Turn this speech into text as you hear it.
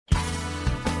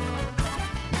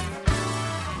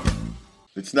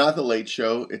It's not the Late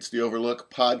Show. It's the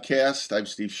Overlook podcast. I'm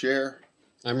Steve Scher.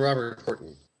 I'm Robert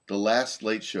Horton. The last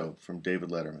Late Show from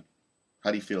David Letterman.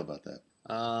 How do you feel about that?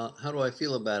 How do I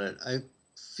feel about it? I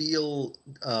feel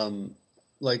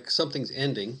like something's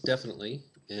ending, definitely,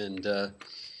 and I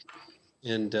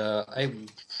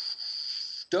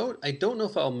don't know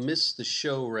if I'll miss the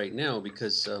show right now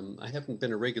because I haven't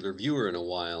been a regular viewer in a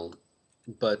while,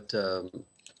 but the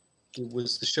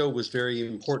show was very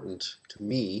important to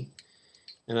me,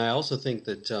 and I also think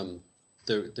that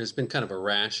there's been kind of a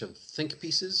rash of think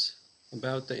pieces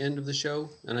about the end of the show,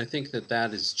 and I think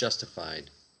that is justified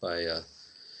by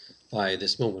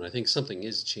this moment. I think something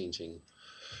is changing.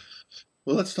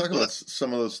 Well, let's talk about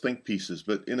some of those think pieces,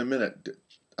 but in a minute.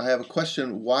 I have a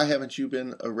question. Why haven't you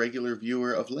been a regular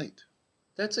viewer of late?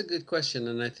 That's a good question,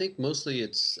 and I think mostly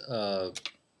it's my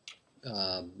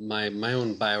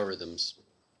own biorhythms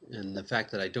and the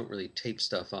fact that I don't really tape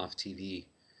stuff off TV.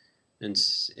 And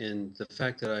the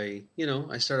fact that I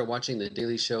started watching The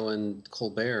Daily Show and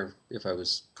Colbert if I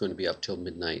was going to be up till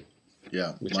midnight.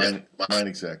 Yeah, mine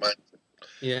exactly.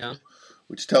 Yeah.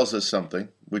 Which tells us something,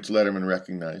 which Letterman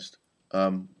recognized.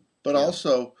 But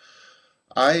also,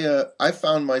 I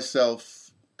found myself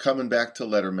coming back to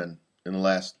Letterman in the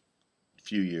last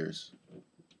few years,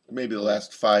 maybe the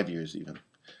last 5 years even,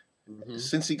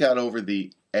 since he got over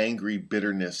the angry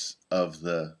bitterness of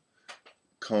the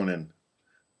Conan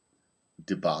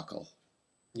debacle.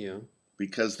 Yeah.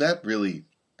 Because that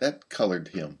colored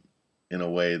him in a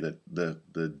way that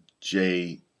the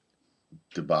Jay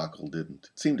debacle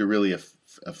didn't. It seemed to really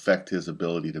affect his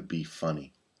ability to be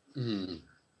funny. Mm-hmm.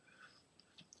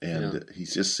 And he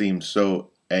just seemed so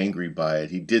angry by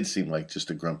it. He did seem like just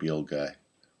a grumpy old guy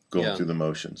going through the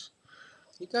motions.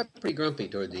 He got pretty grumpy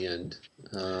toward the end.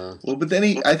 Well, but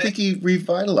then I think he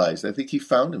revitalized. I think he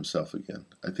found himself again.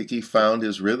 I think he found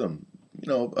his rhythm.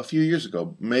 A few years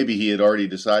ago, maybe he had already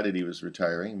decided he was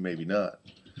retiring, maybe not.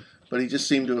 But he just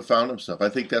seemed to have found himself. I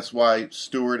think that's why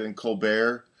Stewart and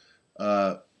Colbert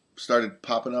started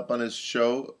popping up on his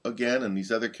show again, and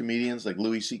these other comedians like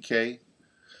Louis C.K.,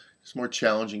 just more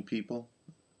challenging people.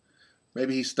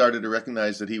 Maybe he started to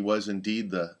recognize that he was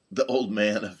indeed the old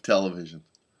man of television.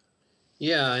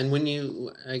 Yeah, and when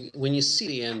you see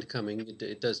the end coming,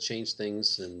 it does change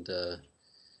things, and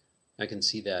I can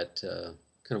see that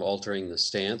kind of altering the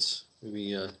stance,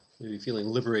 maybe feeling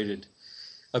liberated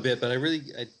a bit. But I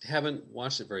haven't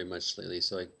watched it very much lately,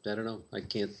 so I don't know. I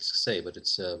can't say, but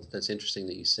that's interesting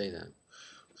that you say that.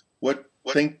 What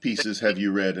think pieces have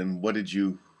you read, and what did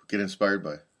you get inspired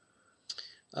by?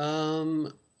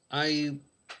 There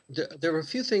were a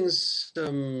few things.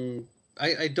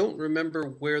 I don't remember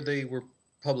where they were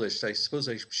published. I suppose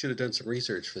I should have done some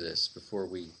research for this before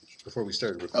we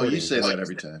started recording. Oh, you say that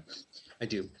every time. I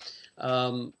do.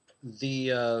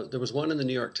 There was one in the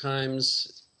New York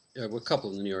Times, a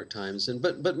couple in the New York Times,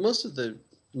 but most of the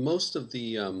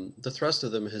thrust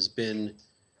of them has been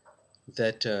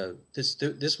that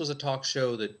this was a talk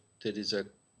show that is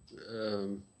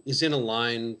in a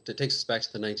line that takes us back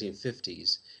to the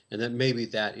 1950s, and that maybe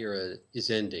that era is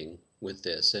ending with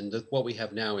this, and what we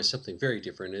have now is something very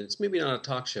different, and it's maybe not a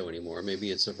talk show anymore.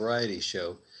 Maybe it's a variety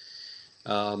show.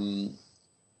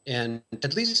 And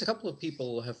at least a couple of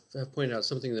people have pointed out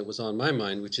something that was on my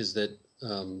mind, which is that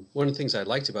one of the things I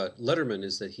liked about Letterman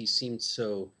is that he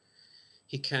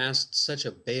cast such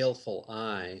a baleful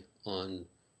eye on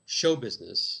show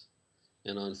business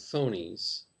and on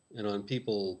phonies and on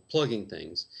people plugging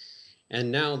things.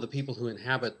 And now the people who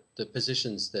inhabit the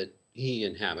positions that he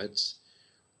inhabits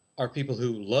are people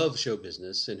who love show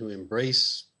business and who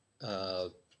embrace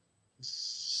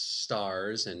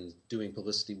stars and doing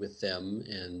publicity with them,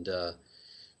 and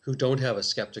who don't have a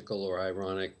skeptical or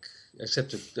ironic,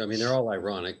 they're all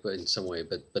ironic, but in some way,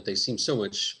 but they seem so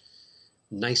much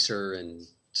nicer and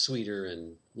sweeter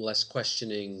and less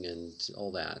questioning and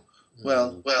all that.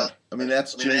 Well,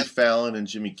 that's Jimmy Fallon and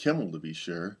Jimmy Kimmel, to be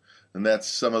sure, and that's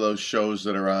some of those shows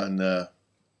that are on. I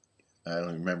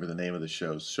don't remember the name of the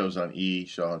shows. Shows on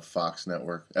show on Fox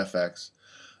Network, FX.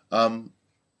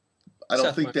 I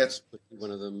don't think that's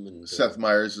one of them. And, Seth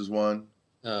Meyers is one.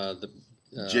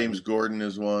 James Gordon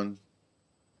is one.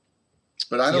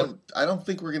 But I don't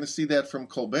think we're going to see that from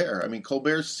Colbert. I mean,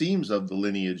 Colbert seems of the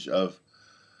lineage of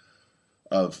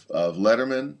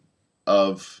Letterman,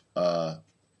 of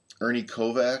Ernie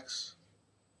Kovacs,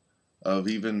 of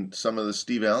even some of the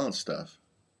Steve Allen stuff.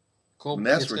 And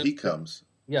that's where he comes.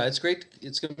 Yeah, it's great.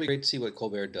 It's going to be great to see what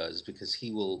Colbert does, because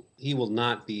he will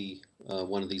not be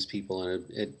one of these people, and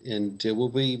it will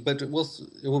be. But it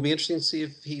will be interesting to see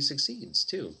if he succeeds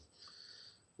too.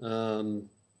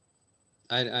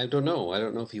 I don't know. I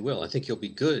don't know if he will. I think he'll be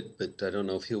good, but I don't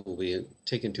know if he will be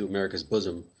taken to America's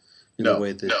bosom in the No.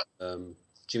 way that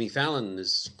Jimmy Fallon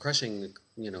is crushing,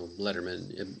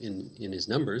 Letterman in his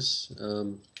numbers,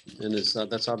 and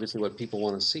that's obviously what people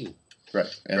want to see.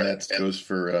 Right, and that goes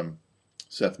for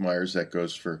Seth Meyers. That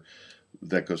goes for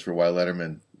why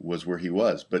Letterman was where he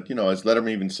was. But as Letterman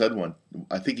even said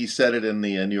I think he said it in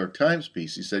the New York Times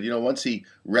piece. He said, once he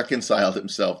reconciled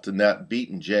himself to not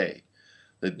beating Jay,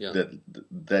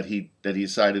 that he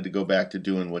decided to go back to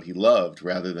doing what he loved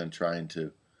rather than trying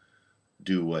to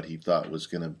do what he thought was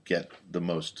going to get the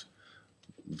most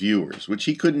viewers, which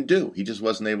he couldn't do. He just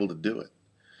wasn't able to do it.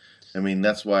 I mean,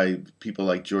 that's why people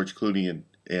like George Clooney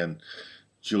and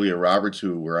Julia Roberts,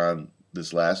 who were on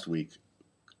this last week,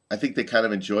 I think they kind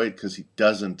of enjoy it because he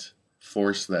doesn't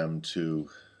force them to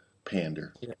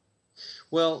pander. Yeah.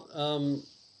 Well,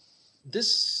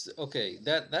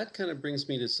 that kind of brings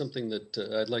me to something that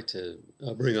I'd like to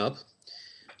bring up,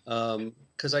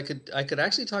 because I could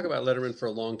actually talk about Letterman for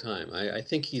a long time. I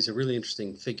think he's a really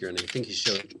interesting figure, and I think he's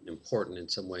shown important in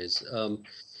some ways.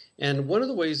 And one of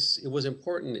the ways it was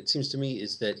important, it seems to me,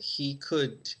 is that he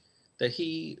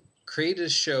created a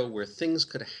show where things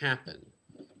could happen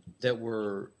that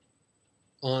were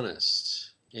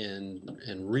honest and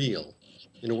real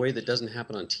in a way that doesn't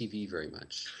happen on TV very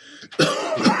much.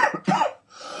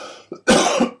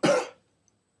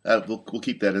 We'll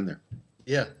keep that in there.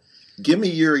 Yeah. Give me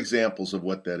your examples of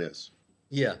what that is.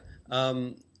 Yeah.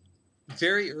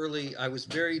 Very early, I was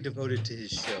very devoted to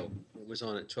his show. It was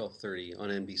on at 12:30 on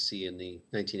NBC in the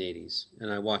 1980s,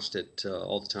 and I watched it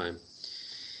all the time.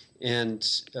 And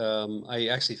I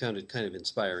actually found it kind of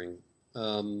inspiring.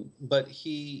 But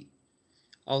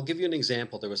I'll give you an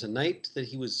example. There was a night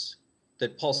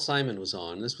that Paul Simon was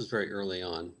on. This was very early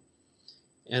on.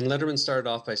 And Letterman started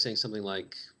off by saying something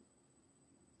like,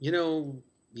 you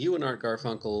and Art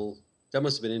Garfunkel, that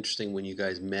must have been interesting when you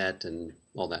guys met and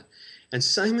all that. And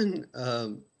Simon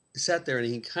sat there and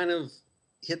he kind of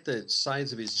hit the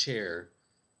sides of his chair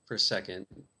for a second,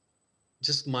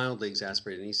 just mildly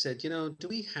exasperated. And he said, do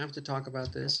we have to talk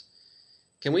about this?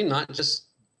 Can we not just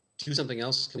do something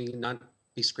else? Can we not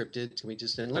be scripted? Can we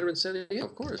just... And Letterman said, yeah,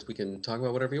 of course, we can talk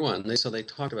about whatever you want. And so they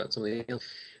talked about something else.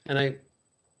 And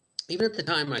even at the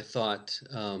time, I thought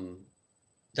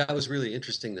that was really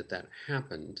interesting that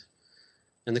happened.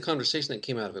 And the conversation that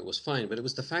came out of it was fine. But it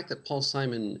was the fact that Paul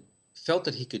Simon felt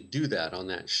that he could do that on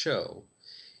that show.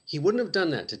 He wouldn't have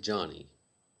done that to Johnny.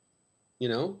 He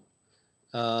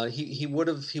would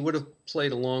have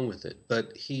played along with it.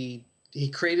 But he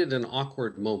created an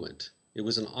awkward moment. It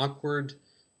was an awkward,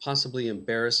 possibly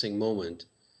embarrassing moment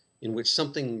in which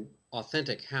something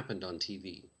authentic happened on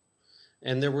TV.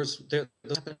 And there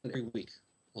happened every week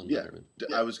on Letterman.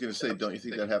 I was going to say, don't you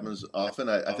think that happens often?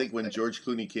 I think when George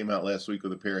Clooney came out last week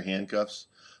with a pair of handcuffs,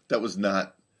 that was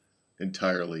not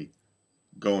entirely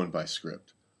going by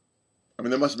script. I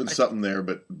mean, there must have been something there,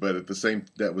 but at the same,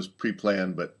 that was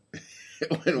pre-planned, but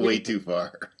it went way too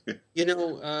far.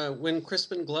 When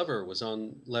Crispin Glover was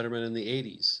on Letterman in the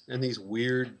 80s, and these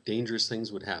weird, dangerous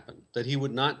things would happen, that he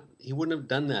wouldn't have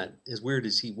done that, as weird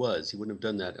as he was, he wouldn't have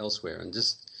done that elsewhere. And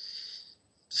just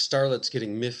starlets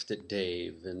getting miffed at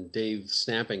Dave, and Dave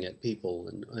snapping at people,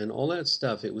 and all that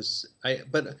stuff. It was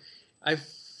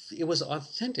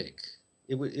authentic.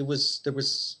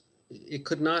 It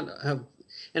could not have,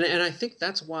 and I think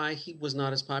that's why he was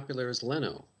not as popular as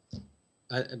Leno.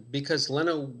 Because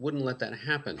Leno wouldn't let that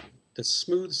happen. The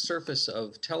smooth surface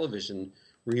of television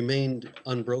remained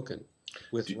unbroken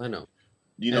with Leno.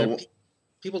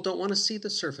 People don't want to see the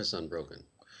surface unbroken.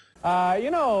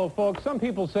 Folks, some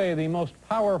people say the most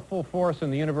powerful force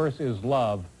in the universe is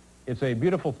love. It's a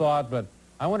beautiful thought, but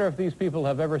I wonder if these people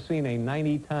have ever seen a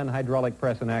 90-ton hydraulic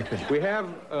press in action. We have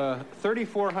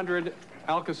 3,400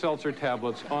 Alka-Seltzer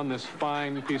tablets on this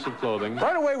fine piece of clothing.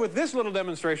 Right away with this little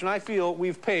demonstration, I feel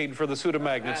we've paid for the suit of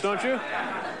magnets, don't you?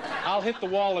 I'll hit the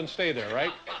wall and stay there,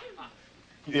 right?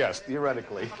 Yes,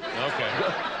 theoretically. Okay.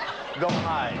 Go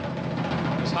high.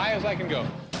 As high as I can go.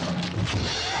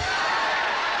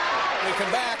 When we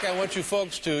come back, I want you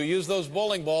folks to use those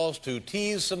bowling balls to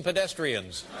tease some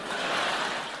pedestrians.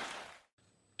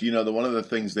 One of the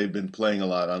things they've been playing a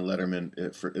lot on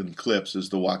Letterman in clips is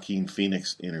the Joaquin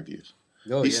Phoenix interviews.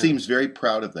 He seems very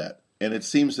proud of that. And it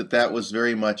seems that was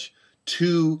very much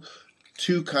two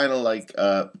kind of like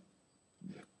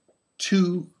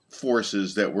two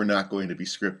forces that were not going to be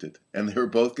scripted. And they were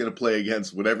both going to play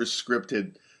against whatever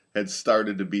scripted had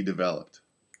started to be developed.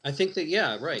 I think that,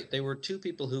 yeah, right. They were two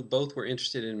people who both were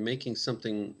interested in making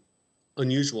something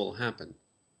unusual happen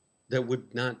that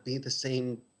would not be the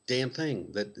same damn thing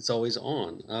that it's always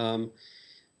on.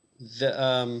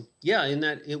 In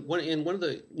one of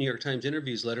the New York Times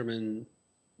interviews, Letterman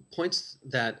points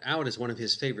that out as one of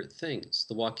his favorite things,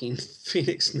 the Joaquin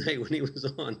Phoenix night when he was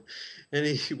on, and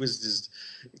he was just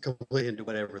completely into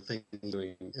whatever thing he was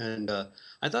doing. And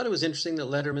I thought it was interesting that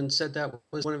Letterman said that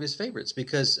was one of his favorites,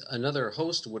 because another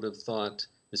host would have thought,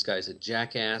 this guy's a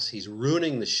jackass, he's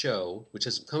ruining the show, which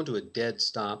has come to a dead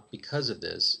stop because of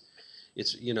this.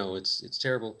 It's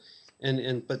terrible.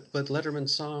 But Letterman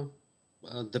saw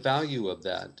the value of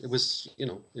that. It was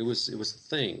a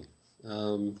thing.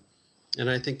 And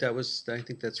I think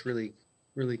that's really,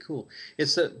 really cool.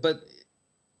 His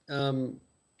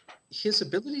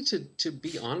ability to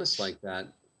be honest like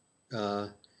that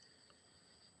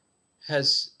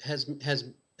has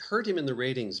hurt him in the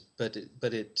ratings, but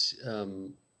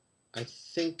I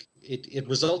think it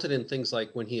resulted in things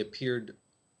like when he appeared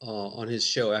on his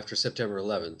show after September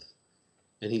 11th,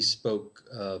 and he spoke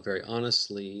very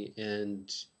honestly,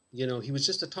 and he was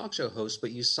just a talk show host,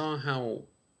 but you saw how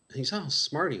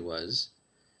smart he was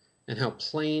and how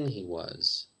plain he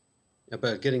was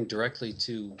about getting directly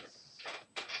to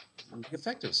the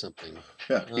effect of something.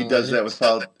 Yeah, he does that with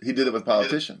he did it with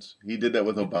politicians. He did that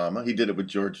with Obama. He did it with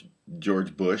George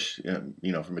Bush,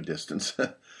 from a distance.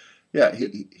 Yeah,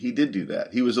 he did do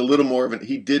that. He was a little more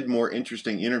he did more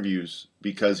interesting interviews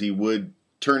because he would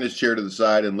turn his chair to the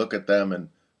side and look at them and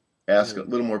ask a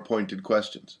little more pointed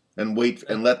questions and wait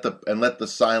and let the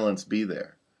silence be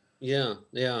there. Yeah,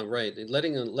 right.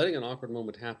 Letting an awkward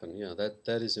moment happen. Yeah,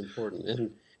 that is important.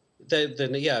 And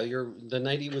the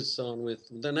night he was on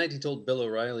the night he told Bill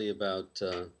O'Reilly about,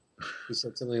 he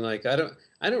said something like, I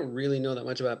don't really know that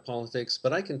much about politics,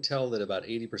 but I can tell that about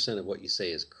 80% of what you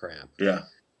say is crap. Yeah.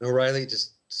 O'Reilly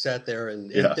just sat there, and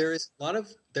there's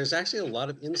actually a lot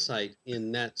of insight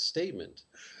in that statement.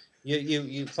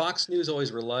 Fox News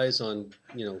always relies on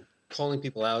calling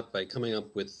people out by coming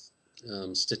up with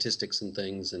statistics and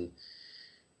things, and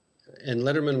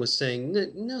Letterman was saying,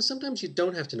 no, sometimes you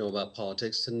don't have to know about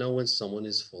politics to know when someone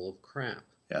is full of crap.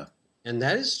 Yeah. And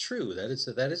that is true. That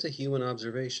is a human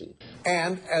observation.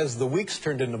 And as the weeks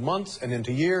turned into months and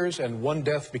into years, and one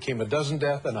death became a dozen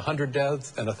deaths and 100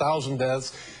 deaths and 1,000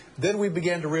 deaths, then we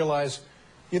began to realize,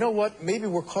 you know what, maybe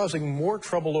we're causing more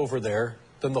trouble over there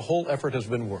than the whole effort has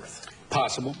been worth.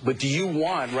 Possible. But do you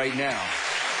want right now,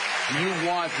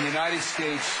 the United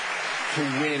States to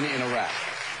win in Iraq?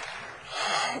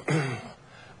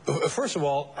 First of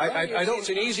all, I don't... It's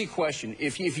an easy question.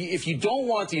 If you don't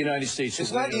want the United States to win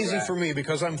in Iraq... It's not easy for me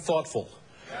because I'm thoughtful.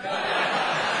 How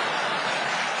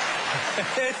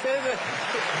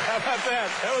about that?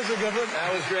 That was a good one.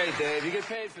 That was great, Dave. You get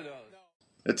paid for those.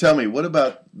 Now tell me, what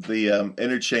about the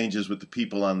interchanges with the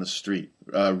people on the street?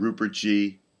 Rupert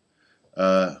G.,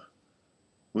 Mujibur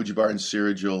and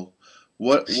Sirajul.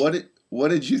 What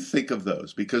did you think of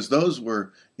those? Because those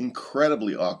were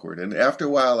incredibly awkward. And after a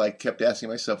while, I kept asking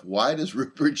myself, why does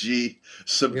Rupert G.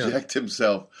 subject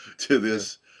himself to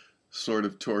this sort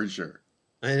of torture?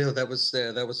 I know that was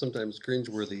sometimes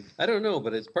cringeworthy. I don't know,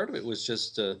 but part of it was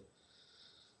just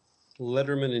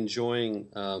Letterman enjoying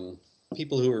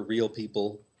people who are real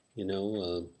people,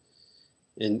 and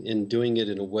doing it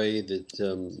in a way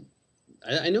that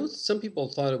I know some people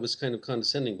thought it was kind of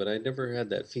condescending, but I never had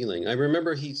that feeling. I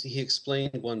remember he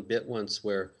explained one bit once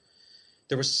where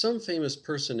there was some famous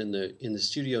person in the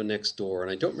studio next door,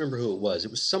 and I don't remember who it was.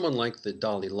 It was someone like the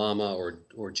Dalai Lama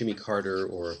or Jimmy Carter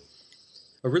or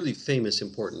a really famous,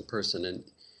 important person.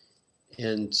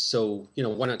 And so,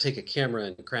 why not take a camera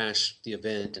and crash the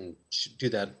event and do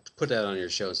that, put that on your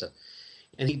show and stuff.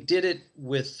 And he did it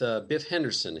with Biff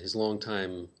Henderson, his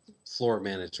longtime floor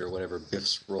manager, whatever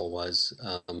Biff's role was.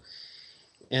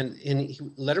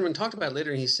 Letterman talked about it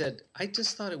later, and he said, I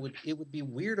just thought it would be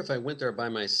weird if I went there by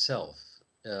myself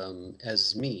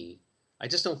as me. I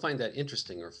just don't find that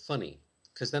interesting or funny,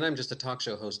 because then I'm just a talk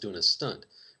show host doing a stunt.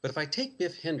 But if I take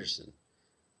Biff Henderson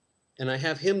and I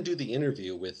have him do the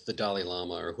interview with the Dalai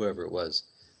Lama or whoever it was,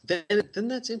 then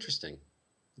that's interesting.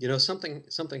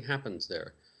 Something happens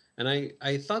there. And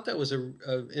I thought that was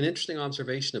an interesting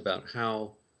observation about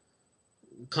how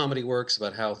comedy works,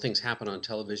 about how things happen on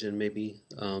television, maybe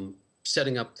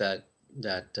setting up that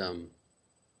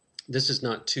this is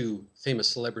not two famous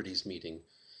celebrities meeting.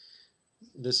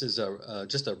 This is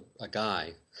just a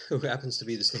guy who happens to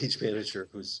be the stage manager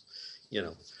who's,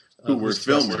 who we're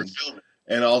filming.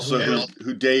 And also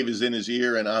who Dave is in his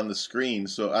ear and on the screen.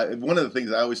 So one of the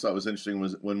things I always thought was interesting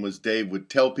was when Dave would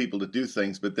tell people to do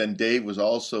things, but then Dave was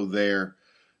also there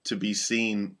to be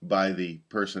seen by the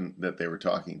person that they were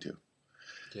talking to.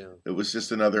 Yeah. It was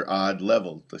just another odd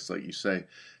level, just like you say.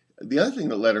 The other thing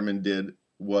that Letterman did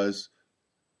was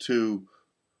to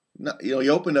not, he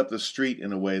opened up the street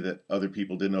in a way that other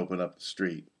people didn't open up the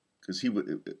street. Because he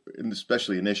would, and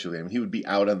especially initially, I mean, he would be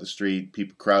out on the street.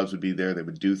 Crowds would be there. They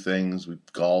would do things,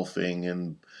 with golfing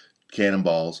and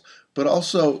cannonballs. But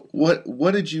also,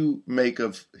 what did you make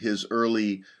of his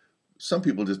early? Some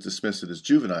people just dismiss it as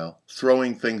juvenile,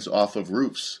 throwing things off of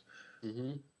roofs.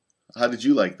 Mm-hmm. How did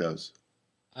you like those?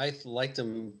 I liked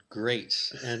him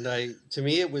great, and to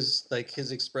me, it was like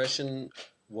his expression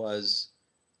was,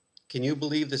 "Can you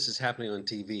believe this is happening on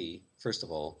TV?" First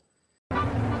of all.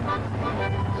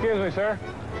 Excuse me, sir.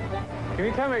 Can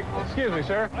you tell me, excuse me,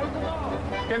 sir?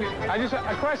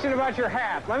 A question about your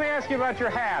hat. Let me ask you about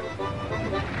your hat.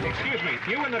 Excuse me,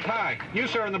 you in the tie. You,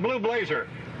 sir, in the blue blazer.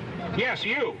 Yes,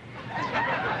 you.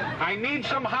 I need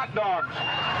some hot dogs.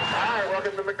 Hi,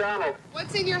 welcome to McDonald's.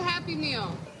 What's in your Happy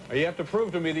Meal? You have to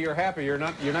prove to me that you're happy. You're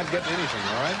not getting anything,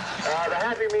 all right? The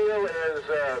Happy Meal is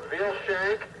veal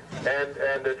shank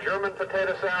and a German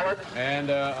potato salad.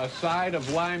 And a side of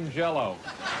lime jello.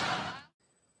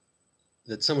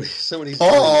 That somebody's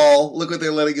Paul, look what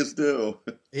they're letting us do.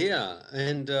 Yeah,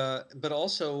 and but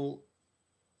also,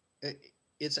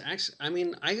 it's actually. I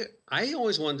mean, I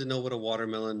always wanted to know what a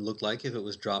watermelon looked like if it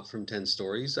was dropped from 10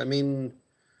 stories. I mean,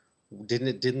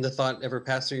 didn't the thought ever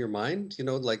pass through your mind?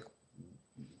 Like,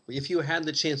 if you had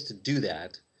the chance to do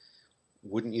that,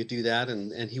 wouldn't you do that?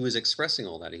 And he was expressing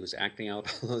all that. He was acting out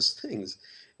all those things,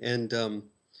 and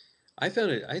I found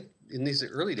it. In these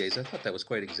early days, I thought that was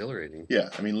quite exhilarating. Yeah,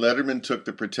 I mean, Letterman took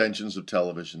the pretensions of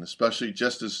television, especially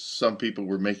just as some people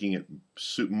were making it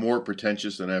more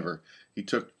pretentious than ever. He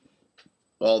took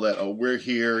all that, we're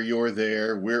here, you're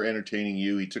there, we're entertaining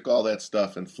you. He took all that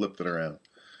stuff and flipped it around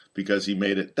because he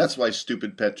made it. That's why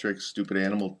stupid pet tricks,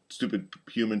 stupid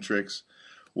human tricks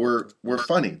were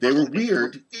funny. They were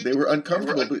weird. They were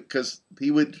uncomfortable because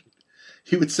he would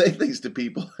say things to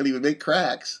people and he would make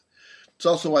cracks. It's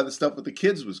also why the stuff with the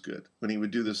kids was good when he would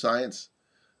do the science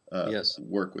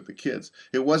work with the kids.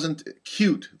 It wasn't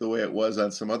cute the way it was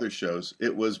on some other shows.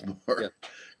 It was more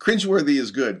cringeworthy is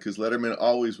good because Letterman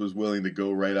always was willing to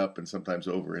go right up and sometimes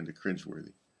over into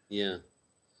cringeworthy. Yeah.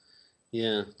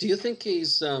 Yeah. Do you think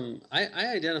he's, I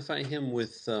identify him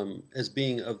with, as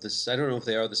being of this, I don't know if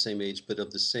they are the same age, but of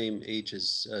the same age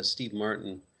as Steve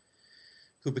Martin,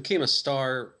 who became a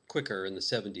star quicker in the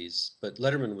 70s, but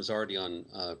Letterman was already on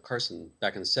Carson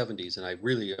back in the 70s, and I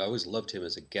always loved him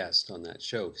as a guest on that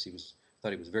show because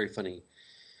thought he was a very funny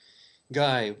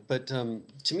guy. But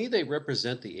to me, they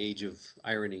represent the age of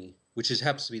irony, which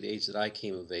happens to be the age that I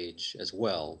came of age as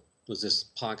well. It was this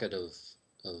pocket of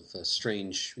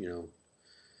strange,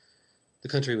 the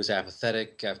country was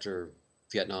apathetic after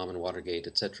Vietnam and Watergate,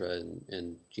 etc.,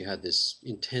 and you had this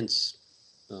intense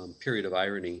period of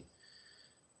irony.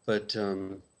 But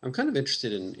I'm kind of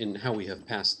interested in how we have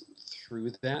passed through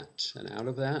that and out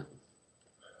of that.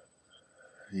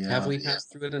 Yeah. Have we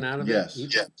passed through it and out of it?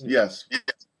 Yes.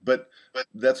 But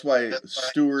that's why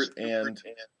Stewart and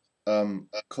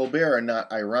Colbert are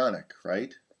not ironic,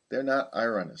 right? They're not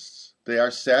ironists. They are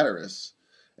satirists,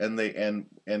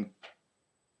 and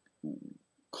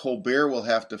Colbert will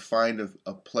have to find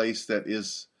a place that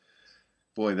is.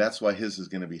 Boy, that's why his is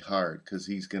going to be hard because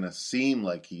he's going to seem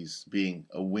like he's being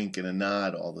a wink and a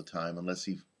nod all the time, unless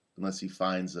he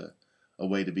finds a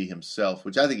way to be himself,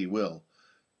 which I think he will,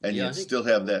 and yet still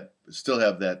have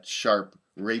that sharp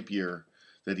rapier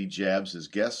that he jabs his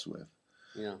guests with.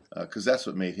 Yeah, because that's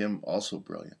what made him also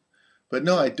brilliant. But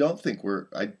no, I don't think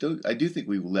I do think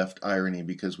we left irony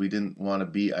because we didn't want to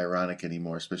be ironic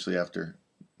anymore, especially after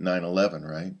 9/11,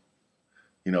 right?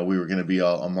 We were going to be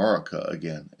all America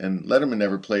again. And Letterman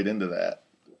never played into that.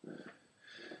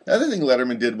 The other thing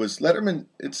Letterman did was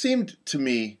it seemed to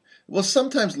me,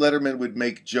 sometimes Letterman would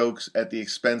make jokes at the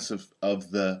expense of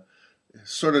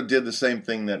sort of did the same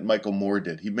thing that Michael Moore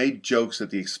did. He made jokes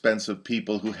at the expense of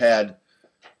people who had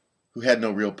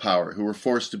no real power, who were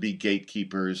forced to be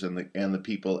gatekeepers and the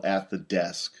people at the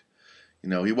desk.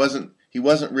 He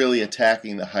wasn't really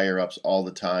attacking the higher-ups all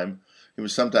the time. He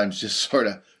was sometimes just sort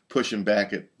of pushing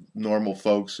back at normal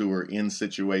folks who were in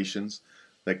situations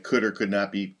that could or could not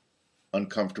be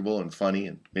uncomfortable and funny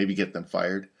and maybe get them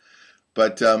fired.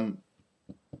 But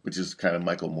which is kind of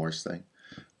Michael Moore's thing.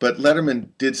 But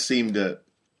Letterman did seem to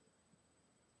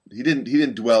he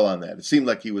didn't dwell on that. It seemed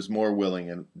like he was more willing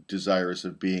and desirous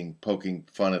of poking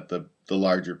fun at the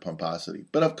larger pomposity.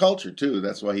 But of culture too.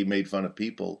 That's why he made fun of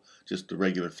people, just the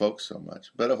regular folks so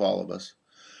much, but of all of us.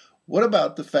 What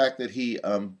about the fact that he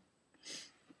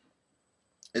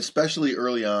especially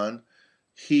early on,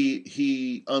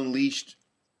 he unleashed.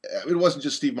 It wasn't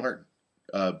just Steve Martin.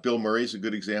 Bill Murray's a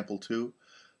good example too.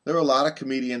 There were a lot of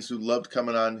comedians who loved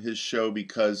coming on his show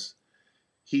because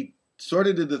he sort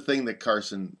of did the thing that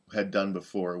Carson had done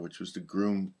before, which was to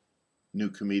groom new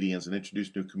comedians and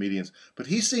introduce new comedians. But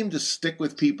he seemed to stick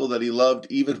with people that he loved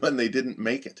even when they didn't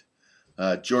make it.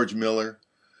 George Miller,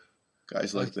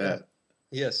 guys like that.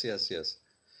 Yes.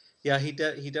 Yeah, he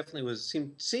definitely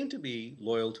seemed to be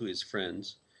loyal to his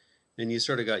friends, and you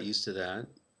sort of got used to that.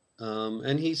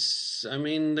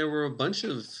 And there were a bunch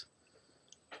of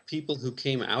people who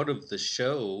came out of the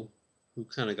show who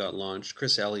kind of got launched.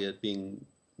 Chris Elliott being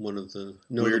one of the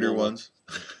weirder ones.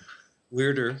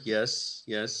 Weirder, yes,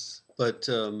 but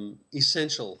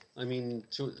essential. I mean,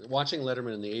 watching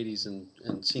Letterman in the '80s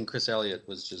and seeing Chris Elliott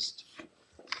was just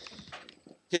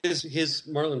his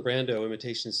Marlon Brando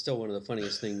imitation is still one of the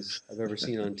funniest things I've ever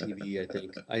seen on TV. I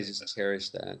think I just cherish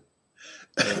that.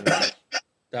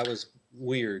 That was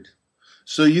weird.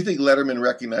 So you think Letterman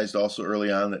recognized also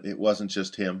early on that it wasn't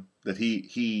just him, that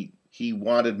he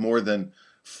wanted more than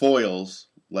foils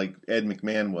like Ed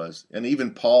McMahon was, and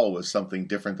even Paul was something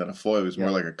different than a foil. He was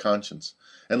more like a conscience.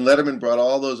 And Letterman brought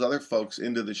all those other folks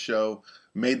into the show,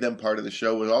 made them part of the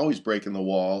show, was always breaking the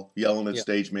wall, yelling at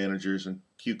stage managers and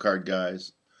cue card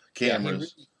guys,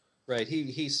 cameras. Yeah,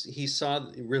 he saw,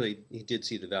 really, he did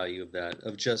see the value of that,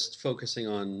 of just focusing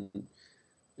on,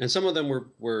 and some of them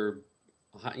were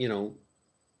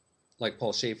like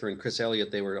Paul Schaefer and Chris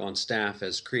Elliott, they were on staff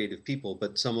as creative people,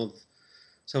 but some of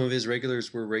his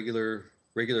regulars were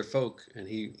regular folk, and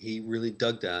he really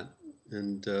dug that,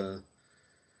 and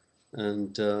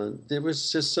there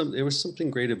was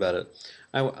something great about it.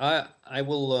 I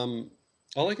will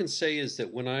all I can say is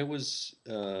that when I was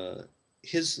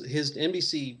his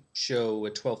NBC show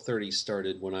at 12:30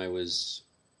 started when I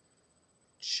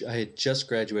had just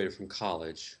graduated from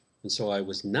college, and so I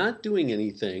was not doing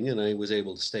anything, and I was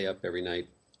able to stay up every night.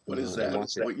 What is that?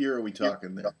 What year are we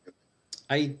talking then?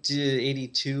 I did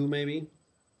 82 maybe,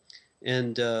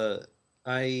 and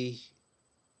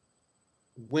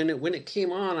when it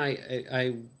came on,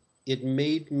 it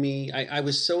made me. I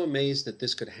was so amazed that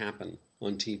this could happen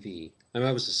on TV.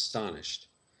 I was astonished,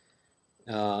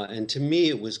 and to me,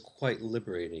 it was quite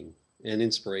liberating and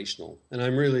inspirational. And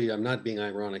I'm not being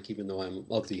ironic, even though I'm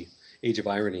of the age of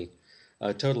irony,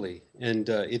 totally. And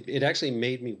it actually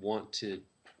made me want to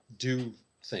do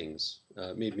things.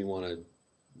 Made me want to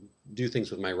do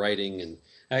things with my writing, and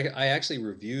I actually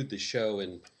reviewed the show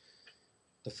in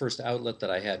the first outlet that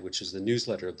I had, which is the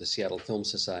newsletter of the Seattle Film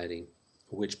Society,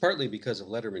 which partly because of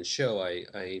Letterman's show,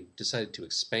 I decided to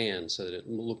expand so that it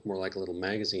looked more like a little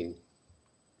magazine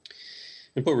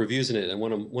and put reviews in it. And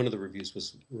one of the reviews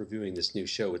was reviewing this new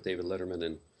show with David Letterman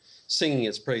and singing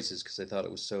its praises because I thought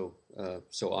it was so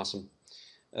awesome.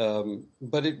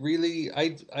 But it really,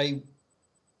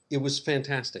 it was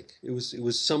fantastic. It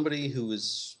was somebody who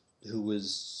was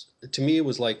to me, it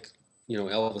was like,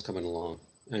 Elvis coming along,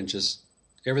 and just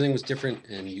everything was different,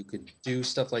 and you could do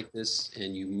stuff like this,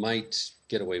 and you might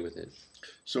get away with it.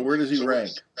 So where does he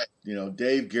rank?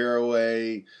 Dave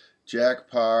Garroway, Jack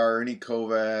Parr, Ernie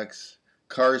Kovacs,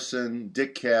 Carson,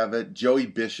 Dick Cavett, Joey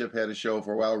Bishop had a show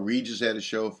for a while. Regis had a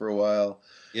show for a while.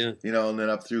 Yeah. And then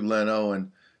up through Leno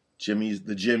and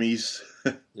the Jimmies.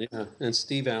 Yeah, and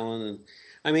Steve Allen,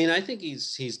 and I think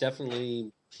he's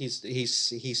definitely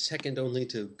he's second only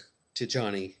to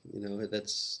Johnny.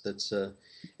 That's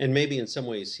and maybe in some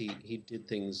ways he did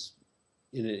things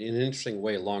in an interesting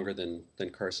way longer than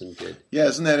Carson did. Yeah,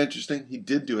 isn't that interesting? He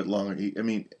did do it longer.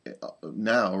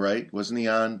 Now, right? Wasn't he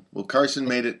on? Well, Carson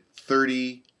made it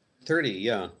 30. 30,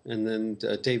 yeah, and then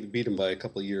David beat him by a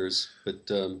couple of years,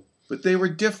 But they were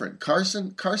different.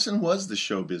 Carson was the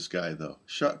showbiz guy, though.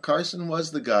 Carson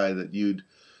was the guy that you'd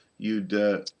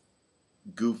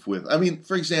goof with.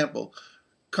 For example,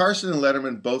 Carson and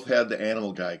Letterman both had the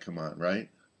animal guy come on, right?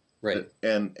 Right.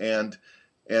 And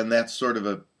that's sort of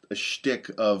a shtick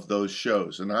of those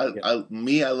shows, and I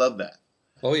love that.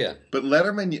 Oh yeah. But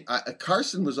Letterman,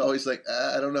 Carson was always like,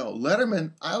 I don't know.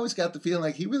 Letterman, I always got the feeling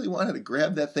like he really wanted to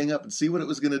grab that thing up and see what it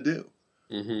was going to do.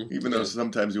 Mm-hmm. Even though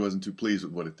sometimes he wasn't too pleased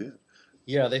with what it did.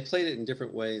 Yeah, they played it in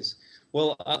different ways.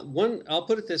 Well, I'll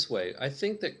put it this way. I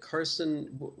think that Carson,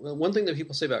 one thing that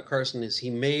people say about Carson is he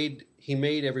made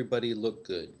everybody look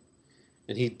good.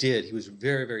 And he did. He was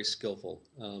very, very skillful.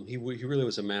 He really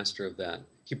was a master of that.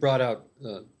 He brought out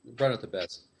the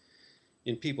best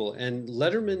in people. And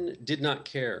Letterman did not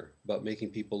care about making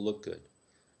people look good.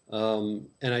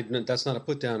 That's not a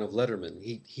put down of Letterman.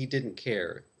 He didn't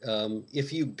care.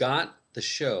 If you got the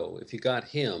show, if you got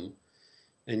him,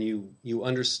 and you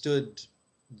understood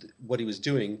what he was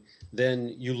doing,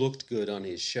 then you looked good on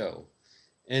his show.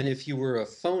 And if you were a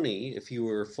phony, if you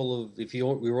were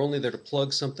we were only there to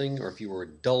plug something, or if you were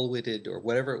dull-witted or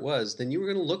whatever it was, then you were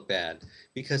going to look bad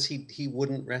because he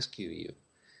wouldn't rescue you.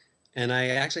 And I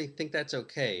actually think that's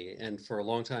okay. And for a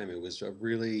long time, it was a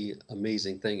really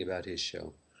amazing thing about his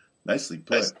show. Nicely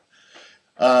put.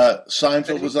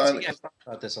 Seinfeld was on. Yeah, I've talked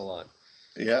about this a lot.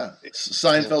 Yeah,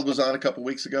 Seinfeld was on a couple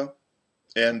weeks ago,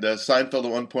 and Seinfeld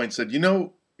at one point said, "You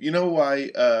know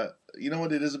why? You know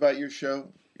what it is about your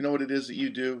show? You know what it is that you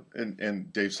do?"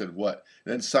 And Dave said, "What?"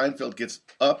 And then Seinfeld gets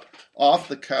up off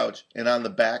the couch and on the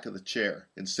back of the chair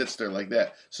and sits there like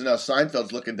that. So now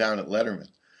Seinfeld's looking down at Letterman.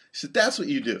 He said, "That's what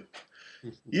you do.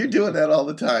 You're doing that all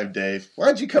the time, Dave. Why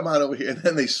don't you come on over here?" And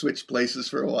then they switch places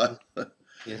for a while.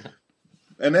 Yeah.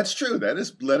 And that's true.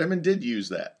 Letterman did use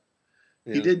that.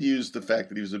 Yeah. He did use the fact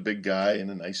that he was a big guy in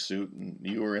a nice suit, and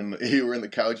you were in the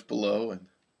couch below,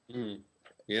 and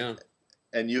yeah,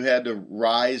 and you had to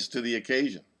rise to the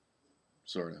occasion,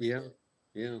 sort of. Yeah.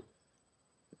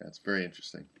 That's very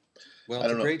interesting. Well,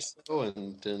 it's a great show,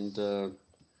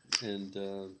 and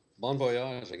bon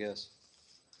voyage, I guess.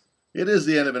 It is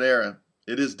the end of an era.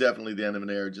 It is definitely the end of an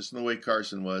era, just in the way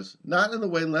Carson was. Not in the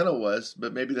way Leno was,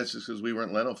 but maybe that's just because we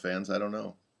weren't Leno fans. I don't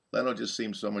know. Leno just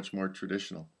seems so much more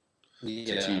traditional to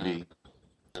TV.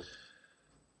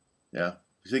 Yeah.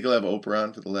 You think he'll have Oprah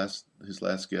on for his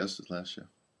last show?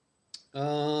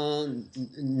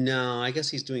 No, I guess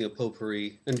he's doing a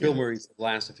potpourri. And Bill Murray's the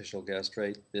last official guest,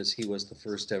 right? As he was the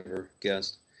first ever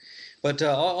guest. But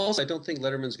also, I don't think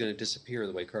Letterman's going to disappear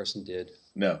the way Carson did.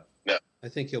 No. I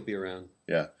think he'll be around.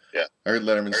 Yeah. I heard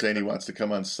Letterman saying he wants to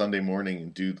come on Sunday morning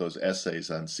and do those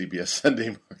essays on CBS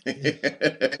Sunday morning.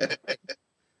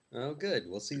 Oh, good.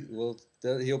 We'll see.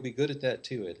 He'll be good at that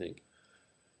too, I think.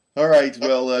 All right.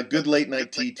 Well, good late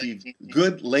night TV.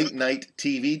 Good late night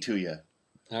TV to you.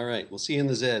 All right. We'll see you in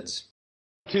the Zeds.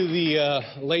 To the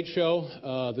Late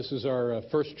Show. This is our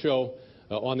first show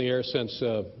on the air since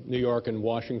New York and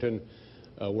Washington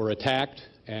were attacked.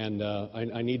 And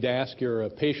I need to ask your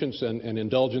patience and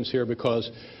indulgence here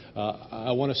because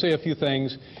I want to say a few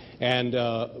things. And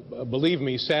believe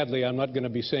me, sadly, I'm not going to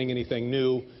be saying anything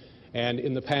new. And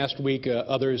in the past week,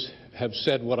 others have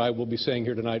said what I will be saying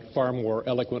here tonight far more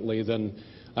eloquently than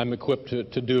I'm equipped to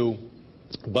do.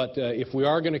 But if we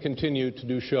are going to continue to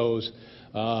do shows,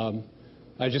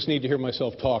 I just need to hear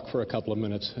myself talk for a couple of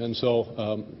minutes. And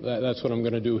so that's what I'm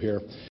going to do here.